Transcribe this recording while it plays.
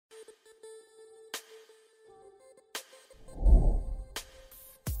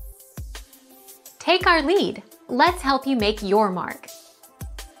Take our lead. Let's help you make your mark.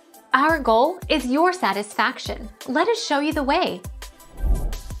 Our goal is your satisfaction. Let us show you the way.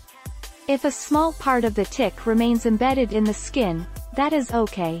 If a small part of the tick remains embedded in the skin, that is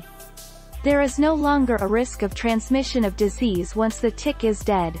okay. There is no longer a risk of transmission of disease once the tick is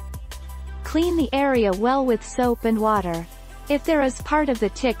dead. Clean the area well with soap and water. If there is part of the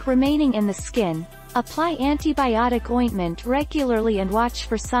tick remaining in the skin, apply antibiotic ointment regularly and watch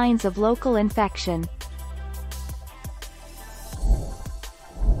for signs of local infection.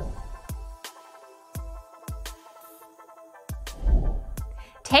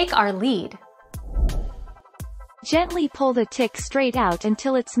 Take our lead. Gently pull the tick straight out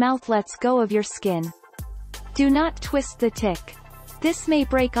until its mouth lets go of your skin. Do not twist the tick. This may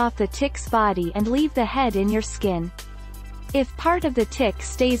break off the tick's body and leave the head in your skin. If part of the tick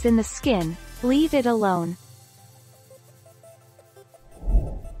stays in the skin, leave it alone.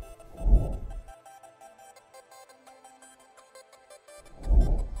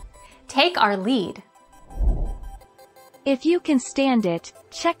 Take our lead. If you can stand it,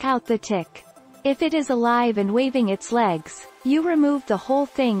 check out the tick. If it is alive and waving its legs, you removed the whole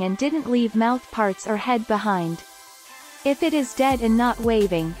thing and didn't leave mouth parts or head behind. If it is dead and not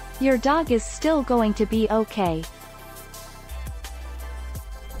waving, your dog is still going to be okay.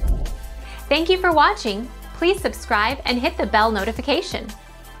 Thank you for watching. Please subscribe and hit the bell notification.